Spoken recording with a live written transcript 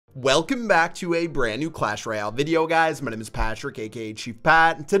Welcome back to a brand new Clash Royale video, guys. My name is Patrick, aka Chief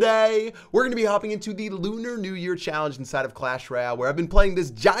Pat, and today we're going to be hopping into the Lunar New Year challenge inside of Clash Royale, where I've been playing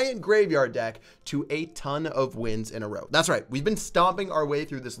this giant graveyard deck to a ton of wins in a row. That's right, we've been stomping our way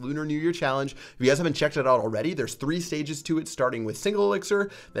through this Lunar New Year challenge. If you guys haven't checked it out already, there's 3 stages to it, starting with single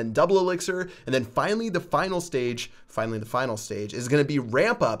elixir, then double elixir, and then finally the final stage is going to be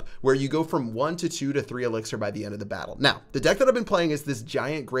ramp up, where you go from 1 to 2 to 3 elixir by the end of the battle. Now, the deck that I've been playing is this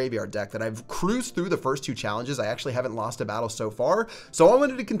giant graveyard deck that I've cruised through the first 2 challenges. I actually haven't lost a battle so far, so I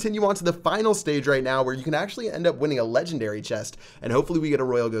wanted to continue on to the final stage right now, where you can actually end up winning a legendary chest, and hopefully we get a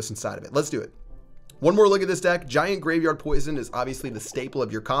royal ghost inside of it. Let's do it. One more look at this deck. Giant Graveyard Poison is obviously the staple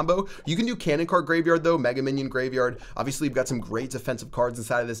of your combo. You can do Cannon Card Graveyard though, Mega Minion Graveyard. Obviously, you've got some great defensive cards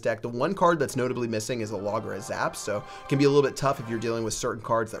inside of this deck. The one card that's notably missing is a Log or a Zap, so it can be a little bit tough if you're dealing with certain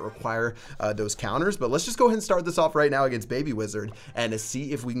cards that require those counters. But let's just go ahead and start this off right now against Baby Wizard and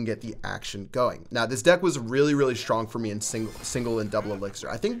see if we can get the action going. Now, this deck was really strong for me in single and double elixir.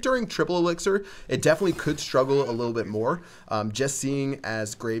 I think during triple elixir, it definitely could struggle a little bit more. Just seeing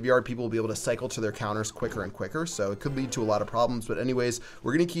as graveyard, people will be able to cycle to their counters quicker and quicker, so it could lead to a lot of problems. But anyways,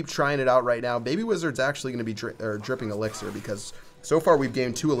 we're going to keep trying it out right now. Baby Wizard's actually going to be dripping elixir, because so far we've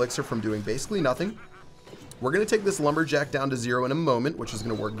gained 2 elixir from doing basically nothing. We're going to take this Lumberjack down to 0 in a moment, which is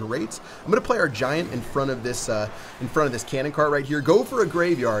going to work great. I'm going to play our Giant in front of this cannon cart right here, go for a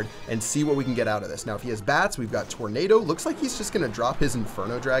graveyard, and see what we can get out of this. Now, if he has bats, we've got Tornado. Looks like he's just going to drop his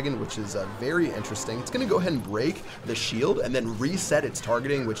Inferno Dragon, which is very interesting. It's going to go ahead and break the shield and then reset its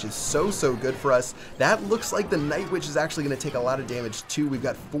targeting, which is so good for us. That looks like the Night Witch is actually going to take a lot of damage too. We've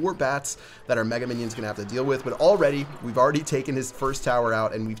got 4 bats that our Mega Minion's going to have to deal with, but we've already taken his first tower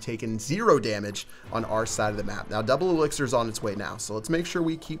out, and we've taken 0 damage on our side of the map. Now, double elixir's on its way now, so let's make sure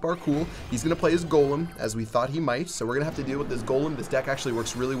we keep our cool. He's going to play his Golem, as we thought he might, so we're going to have to deal with this Golem. This deck actually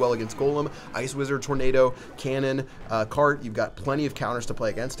works really well against Golem, Ice Wizard, Tornado, Cannon, Cart. You've got plenty of counters to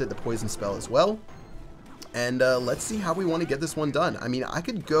play against it, the Poison Spell as well. And let's see how we want to get this one done. I mean, I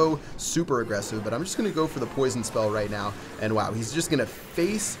could go super aggressive, but I'm just going to go for the Poison Spell right now. And wow, he's just going to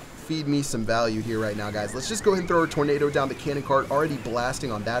feed me some value here right now, guys. Let's just go ahead and throw a Tornado down the Cannon Cart, already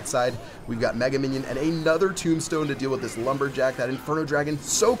blasting on that side. We've got Mega Minion and another Tombstone to deal with this Lumberjack. That Inferno Dragon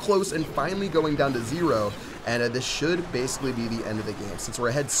so close and finally going down to 0. And this should basically be the end of the game. Since we're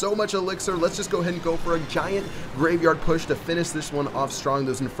ahead so much elixir, let's just go ahead and go for a giant graveyard push to finish this one off strong.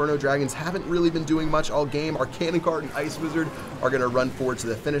 Those Inferno Dragons haven't really been doing much all game. Our Cannon Cart and Ice Wizard are going to run forward to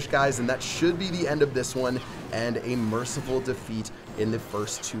the finish, guys, and that should be the end of this one, and a merciful defeat in the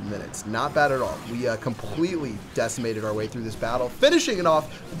first 2 minutes. Not bad at all. We completely decimated our way through this battle, finishing it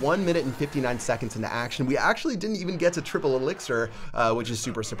off 1 minute and 59 seconds into action. We actually didn't even get to triple elixir, which is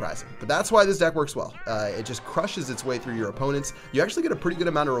super surprising. But that's why this deck works well. It just crushes its way through your opponents. You actually get a pretty good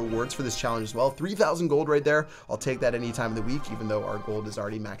amount of rewards for this challenge as well. 3,000 gold right there. I'll take that any time of the week, even though our gold is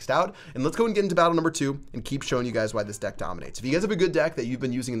already maxed out. And let's go and get into battle number 2 and keep showing you guys why this deck dominates. If you guys have a good deck that you've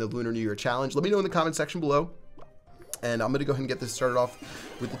been using in the Lunar New Year challenge, let me know in the comment section below. And I'm going to go ahead and get this started off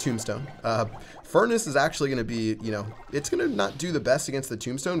with the Tombstone. Furnace is actually going to be, it's going to not do the best against the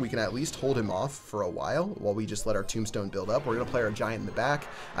Tombstone. We can at least hold him off for a while we just let our Tombstone build up. We're going to play our Giant in the back.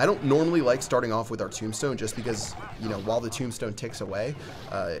 I don't normally like starting off with our Tombstone, just because, while the Tombstone ticks away,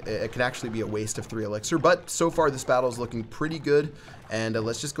 it can actually be a waste of 3 elixir. But so far, this battle is looking pretty good. And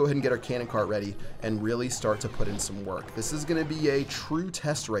let's just go ahead and get our Cannon Cart ready and really start to put in some work. This is going to be a true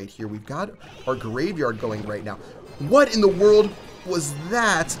test right here. We've got our graveyard going right now. What in the world was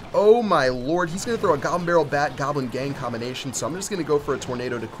that? Oh my lord. He's going to throw a Goblin Barrel Bat Goblin Gang combination, so I'm just going to go for a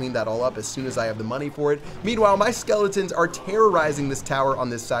Tornado to clean that all up as soon as I have the money for it. Meanwhile, my skeletons are terrorizing this tower on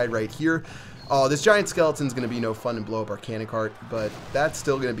this side right here. Oh, this giant skeleton's going to be no fun and blow up our Cannon Cart, but that's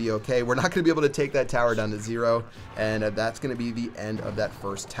still going to be okay. We're not going to be able to take that tower down to 0, and that's going to be the end of that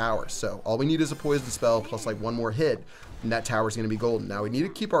first tower. So all we need is a Poison Spell plus like 1 more hit, and that tower's going to be golden. Now we need to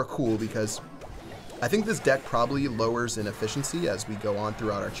keep our cool, because I think this deck probably lowers in efficiency as we go on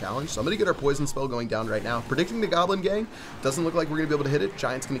throughout our challenge. So I'm going to get our Poison Spell going down right now. Predicting the Goblin Gang. Doesn't look like we're going to be able to hit it.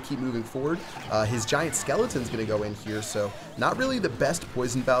 Giant's going to keep moving forward. His Giant Skeleton's going to go in here. So not really the best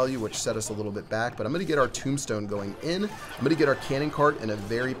poison value, which set us a little bit back. But I'm going to get our Tombstone going in. I'm going to get our Cannon Cart in a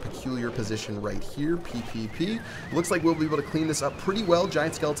very peculiar position right here. PPP. Looks like we'll be able to clean this up pretty well.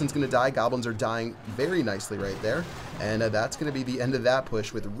 Giant Skeleton's going to die. Goblins are dying very nicely right there. And that's going to be the end of that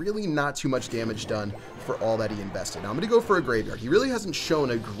push, with really not too much damage done for all that he invested. Now I'm going to go for a Graveyard. He really hasn't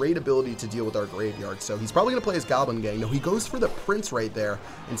shown a great ability to deal with our Graveyard, so he's probably going to play his Goblin Gang. No, he goes for the Prince right there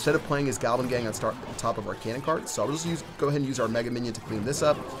instead of playing his Goblin Gang on top of our Cannon Cart. So I'll just go ahead and use our Mega Minion to clean this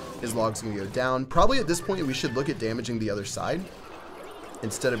up. His log's going to go down. Probably at this point we should look at damaging the other side.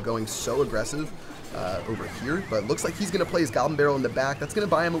 instead of going so aggressive over here, but looks like he's going to play his Goblin Barrel in the back. That's going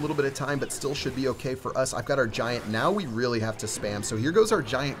to buy him a little bit of time, but still should be okay for us. I've got our Giant. Now we really have to spam. So here goes our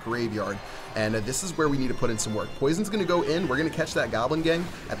Giant Graveyard, and this is where we need to put in some work. Poison's going to go in. We're going to catch that Goblin Gang.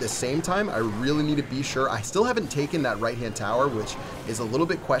 At the same time, I really need to be sure. I still haven't taken that right-hand tower, which is a little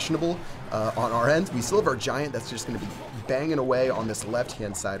bit questionable on our end. We still have our Giant that's just going to be banging away on this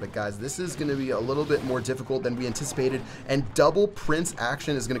left-hand side, but guys, this is going to be a little bit more difficult than we anticipated, and double Prince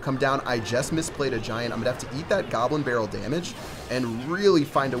action is going to come down. I just misplayed a Giant. I'm going to have to eat that Goblin Barrel damage and really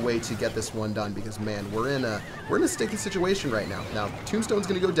find a way to get this one done, because man, we're in a sticky situation right now. Now, Tombstone's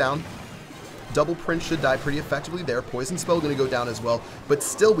going to go down. Double Prince should die pretty effectively there. Poison Spell going to go down as well, but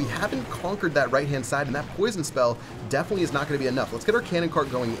still we haven't conquered that right-hand side, and that Poison Spell definitely is not going to be enough. Let's get our Cannon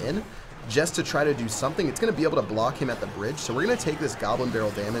Cart going in just to try to do something. It's going to be able to block him at the bridge, so we're going to take this Goblin Barrel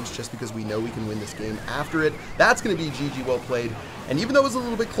damage just because we know we can win this game after it. That's going to be GG, well played. And even though it was a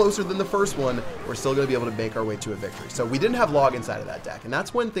little bit closer than the first one, we're still going to be able to make our way to a victory. So we didn't have Log inside of that deck, and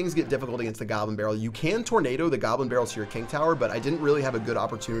that's when things get difficult against the Goblin Barrel. You can Tornado the Goblin Barrel to your King Tower, but I didn't really have a good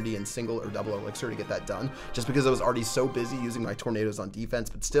opportunity in single or double Elixir to get that done, just because I was already so busy using my Tornadoes on defense.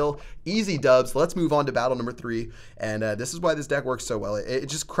 But still, easy dubs. Let's move on to battle number 3, and this is why this deck works so well. It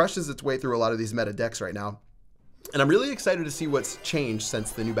just crushes its way through a lot of these meta decks right now. And I'm really excited to see what's changed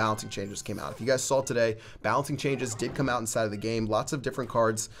since the new balancing changes came out. If you guys saw today, balancing changes did come out inside of the game. Lots of different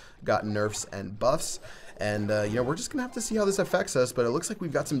cards got nerfs and buffs. And, you know, we're just going to have to see how this affects us, but it looks like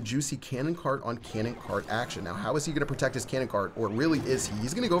we've got some juicy Cannon Cart on Cannon Cart action. Now, how is he going to protect his Cannon Cart, or really is he?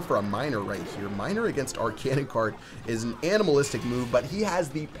 He's going to go for a Miner right here. Miner against our Cannon Cart is an animalistic move, but he has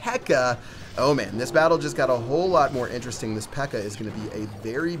the P.E.K.K.A. Oh, man, this battle just got a whole lot more interesting. This P.E.K.K.A. is going to be a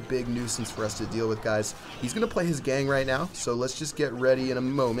very big nuisance for us to deal with, guys. He's going to play his gang right now, so let's just get ready in a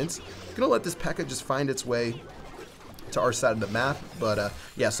moment. I'm going to let this P.E.K.K.A. just find its way to our side of the map, but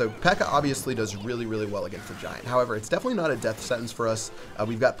yeah, so P.E.K.K.A. obviously does really, really well against the Giant. However, it's definitely not a death sentence for us.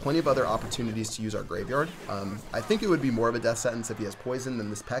 We've got plenty of other opportunities to use our Graveyard. I think it would be more of a death sentence if he has Poison than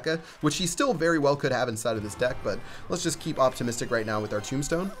this P.E.K.K.A., which he still very well could have inside of this deck, but let's just keep optimistic right now with our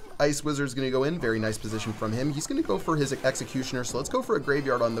Tombstone. Ice Wizard's going to go in. Very nice position from him. He's going to go for his Executioner, so let's go for a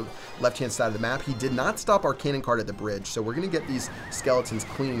Graveyard on the left-hand side of the map. He did not stop our Cannon Cart at the bridge, so we're going to get these skeletons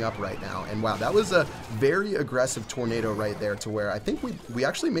cleaning up right now. And wow, that was a very aggressive Tornado right there, to where I think we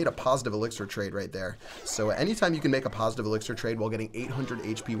actually made a positive Elixir trade right there. So anytime you can make a positive Elixir trade while getting 800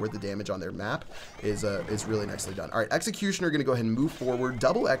 HP worth of damage on their map is really nicely done. All right, Executioner going to go ahead and move forward.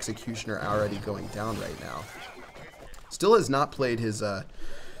 Double Executioner already going down right now. Still has not played his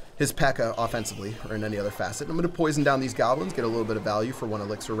P.E.K.K.A. offensively or in any other facet. I'm going to poison down these goblins, get a little bit of value for one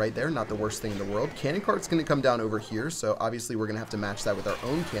Elixir right there. Not the worst thing in the world. Cannon Cart's going to come down over here, so obviously we're going to have to match that with our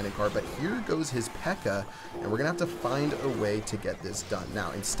own Cannon Cart, but here goes his P.E.K.K.A., and we're going to have to find a way to get this done. Now,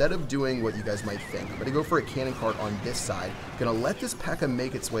 instead of doing what you guys might think, I'm going to go for a Cannon Cart on this side. Going to let this P.E.K.K.A.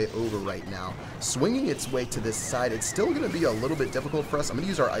 make its way over right now. Swinging its way to this side, it's still going to be a little bit difficult for us. I'm going to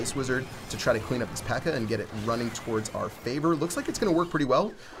use our Ice Wizard to try to clean up this P.E.K.K.A. and get it running towards our favor. Looks like it's going to work pretty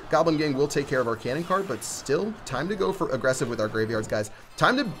well. Goblin Gang will take care of our Cannon Cart, but still, time to go for aggressive with our Graveyards, guys.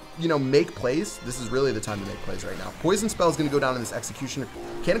 Time to, you know, make plays. This is really the time to make plays right now. Poison Spell is going to go down in this Executioner.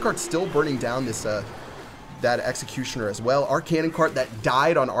 Cannon Cart's still burning down this that Executioner as well. Our Cannon Cart that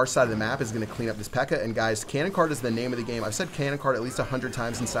died on our side of the map is going to clean up this P.E.K.K.A. And guys, Cannon Cart is the name of the game. I've said Cannon Cart at least 100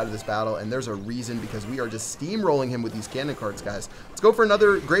 times inside of this battle, and there's a reason, because we are just steamrolling him with these Cannon Carts, guys. Let's go for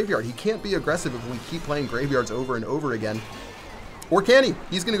another Graveyard. He can't be aggressive if we keep playing Graveyards over and over again. Or can he?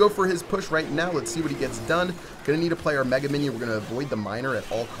 He's going to go for his push right now. Let's see what he gets done. Going to need to play our Mega Minion. We're going to avoid the Miner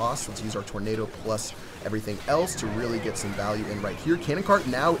at all costs. Let's use our Tornado plus everything else to really get some value in right here. Cannon Cart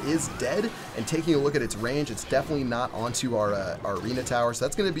now is dead, and taking a look at its range, it's definitely not onto our Arena Tower. So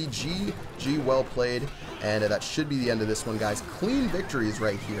that's going to be GG, well played, and that should be the end of this one, guys. Clean victories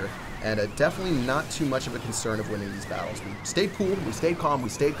right here, and definitely not too much of a concern of winning these battles. We stayed cool, we stayed calm, we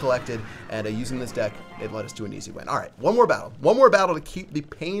stayed collected, and using this deck, it led us to an easy win. All right, one more battle to keep the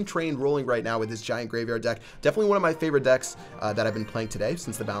pain train rolling right now with this Giant Graveyard deck. Definitely one of my favorite decks that I've been playing today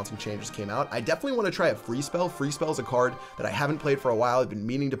since the balancing changes came out. I definitely want to try a Free Spell. Free Spell is a card that I haven't played for a while. I've been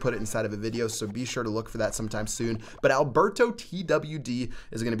meaning to put it inside of a video, so be sure to look for that sometime soon. But Alberto TWD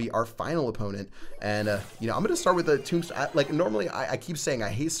is going to be our final opponent, and you know, I'm going to start with the Tombstone. Like normally, I keep saying I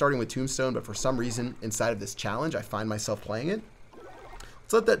hate starting with Tombstone, but for some reason inside of this challenge, I find myself playing it.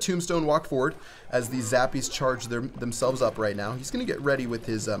 Let's let that Tombstone walk forward as these Zappies charge themselves up right now. He's going to get ready with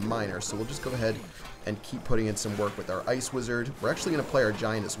his Miner, so we'll just go ahead and keep putting in some work with our Ice Wizard. We're actually going to play our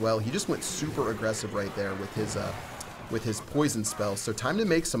Giant as well. He just went super aggressive right there with his with his poison spell. So time to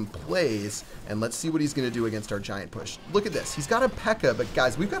make some plays, and let's see what he's going to do against our giant push. Look at this. He's got a P.E.K.K.A, but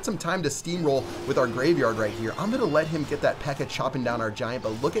guys, we've got some time to steamroll with our graveyard right here. I'm going to let him get that P.E.K.K.A chopping down our giant, but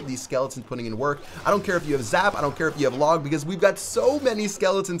look at these skeletons putting in work. I don't care if you have Zap. I don't care if you have Log, because we've got so many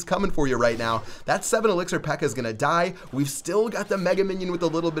skeletons coming for you right now. That 7 Elixir P.E.K.K.A is going to die. We've still got the Mega Minion with a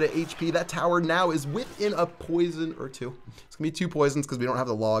little bit of HP. That tower now is within a poison or 2. It's going to be 2 poisons because we don't have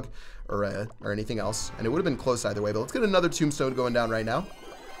the Log or anything else, and it would have been close either way, but let's get another tombstone going down right now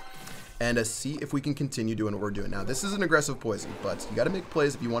and see if we can continue doing what we're doing. Now, this is an aggressive poison, but you got to make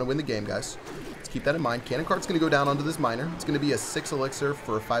plays if you want to win the game, guys. Let's keep that in mind. Cannon Cart's going to go down onto this miner. It's going to be a 6 elixir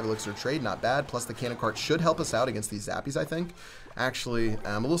for a 5 elixir trade. Not bad. Plus, the Cannon Cart should help us out against these Zappies, I think. Actually,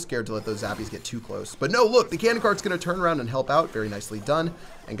 I'm a little scared to let those Zappies get too close. But no, look, the Cannon Cart's going to turn around and help out. Very nicely done.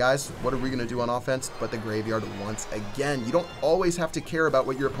 And guys, what are we going to do on offense? But the graveyard once again. You don't always have to care about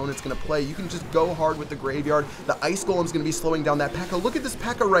what your opponent's going to play. You can just go hard with the graveyard. The Ice Golem's going to be slowing down that P.E.K.K.A. Look at this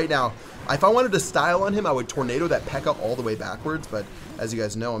P.E.K.K.A right now. If I wanted to style on him, I would tornado that P.E.K.K.A all the way backwards. But as you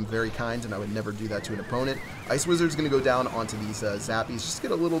guys know, I'm very kind, and I would never do that to an opponent. Ice Wizard's going to go down onto these Zappies. Just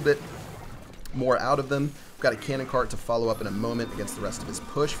get a little bit more out of them. We've got a Cannon Cart to follow up in a moment against the rest of his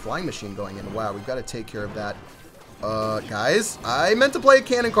push. Flying Machine going in. Wow, we've got to take care of that. Guys, I meant to play a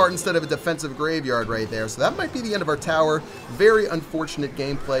Cannon Cart instead of a defensive graveyard right there, so that might be the end of our tower. Very unfortunate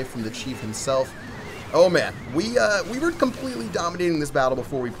gameplay from the Chief himself. Oh man, we were completely dominating this battle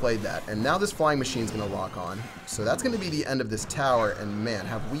before we played that, and now this Flying Machine's going to lock on. So that's going to be the end of this tower, and man,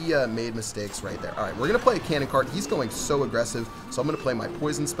 have we made mistakes right there. All right, we're going to play a Cannon Cart. He's going so aggressive, so I'm going to play my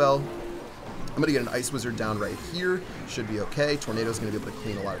Poison Spell. I'm going to get an Ice Wizard down right here. Should be okay. Tornado's going to be able to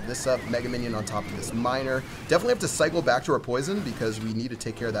clean a lot of this up. Mega Minion on top of this miner. Definitely have to cycle back to our poison because we need to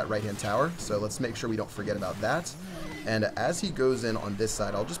take care of that right-hand tower. So let's make sure we don't forget about that. And as he goes in on this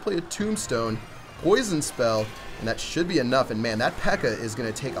side, I'll just play a Tombstone, Poison Spell, and that should be enough. And man, that P.E.K.K.A is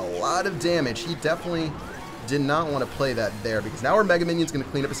going to take a lot of damage. He definitely did not want to play that there because now our Mega Minion's going to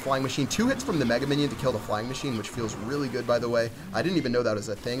clean up his Flying Machine. 2 hits from the Mega Minion to kill the Flying Machine, which feels really good, by the way. I didn't even know that was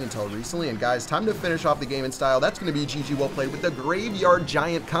a thing until recently. And guys, time to finish off the game in style. That's going to be GG well played with the Graveyard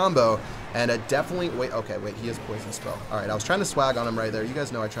Giant combo. And definitely, wait, he has Poison Spell. All right, I was trying to swag on him right there. You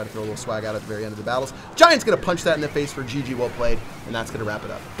guys know I try to throw a little swag out at the very end of the battles. Giant's going to punch that in the face for GG well played, and that's going to wrap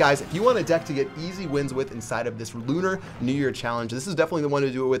it up. Guys, if you want a deck to get easy wins with inside of this Lunar New Year challenge, this is definitely the one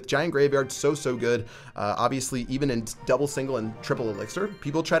to do it with. Giant Graveyard, so good. Obviously, even in double, single, and triple Elixir,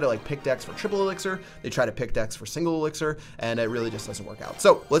 people try to like pick decks for triple Elixir. They try to pick decks for single Elixir, and it really just doesn't work out.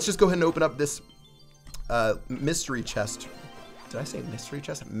 So let's just go ahead and open up this mystery chest. Did I say mystery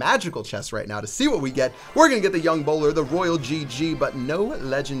chest? Magical chest right now to see what we get. We're going to get the Young Bowler, the Royal GG, but no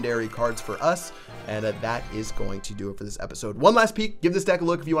legendary cards for us. And that is going to do it for this episode. One last peek. Give this deck a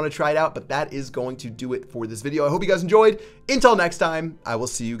look if you want to try it out, but that is going to do it for this video. I hope you guys enjoyed. Until next time, I will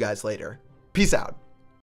see you guys later. Peace out.